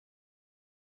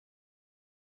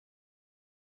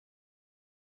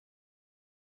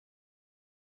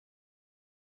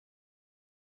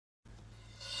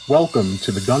Welcome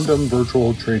to the Gundam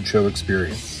Virtual Trade Show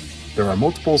experience. There are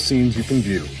multiple scenes you can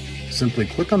view. Simply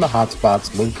click on the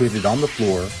hotspots located on the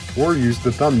floor or use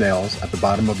the thumbnails at the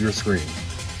bottom of your screen.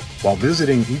 While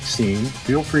visiting each scene,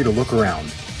 feel free to look around.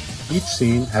 Each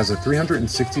scene has a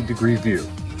 360-degree view.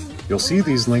 You'll see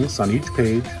these links on each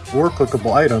page or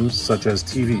clickable items such as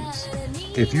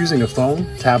TVs. If using a phone,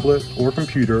 tablet, or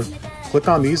computer, click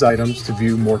on these items to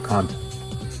view more content.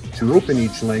 To open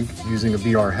each link using a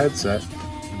VR headset,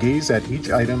 gaze at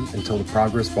each item until the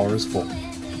progress bar is full.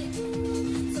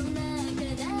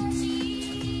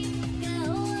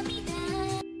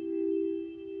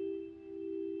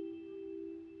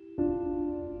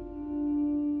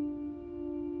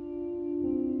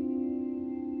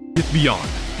 Beyond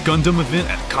Gundam event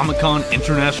at Comic-Con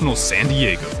International San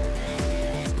Diego.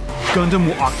 Gundam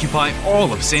will occupy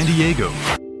all of San Diego.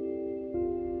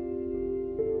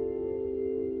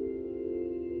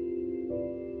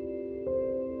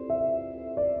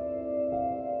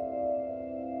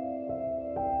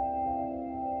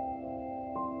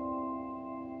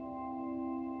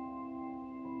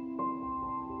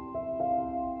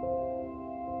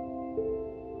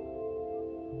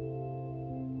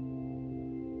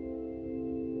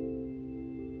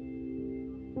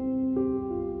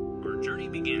 Our journey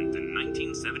begins in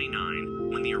 1979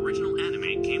 when the original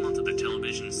anime came onto the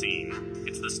television scene.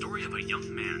 It's the story of a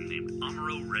young man named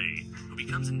Amuro Ray who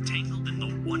becomes entangled in the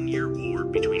one-year war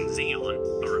between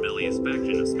Zeon, a rebellious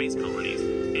faction of space colonies,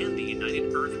 and the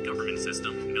United Earth government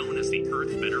system known as the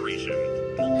Earth Federation.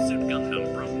 Mobile Suit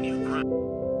Gundam broke new ground.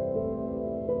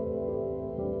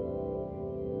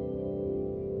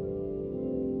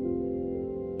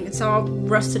 It's all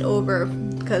rusted over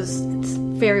because it's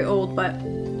very old, but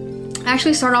I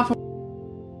actually started off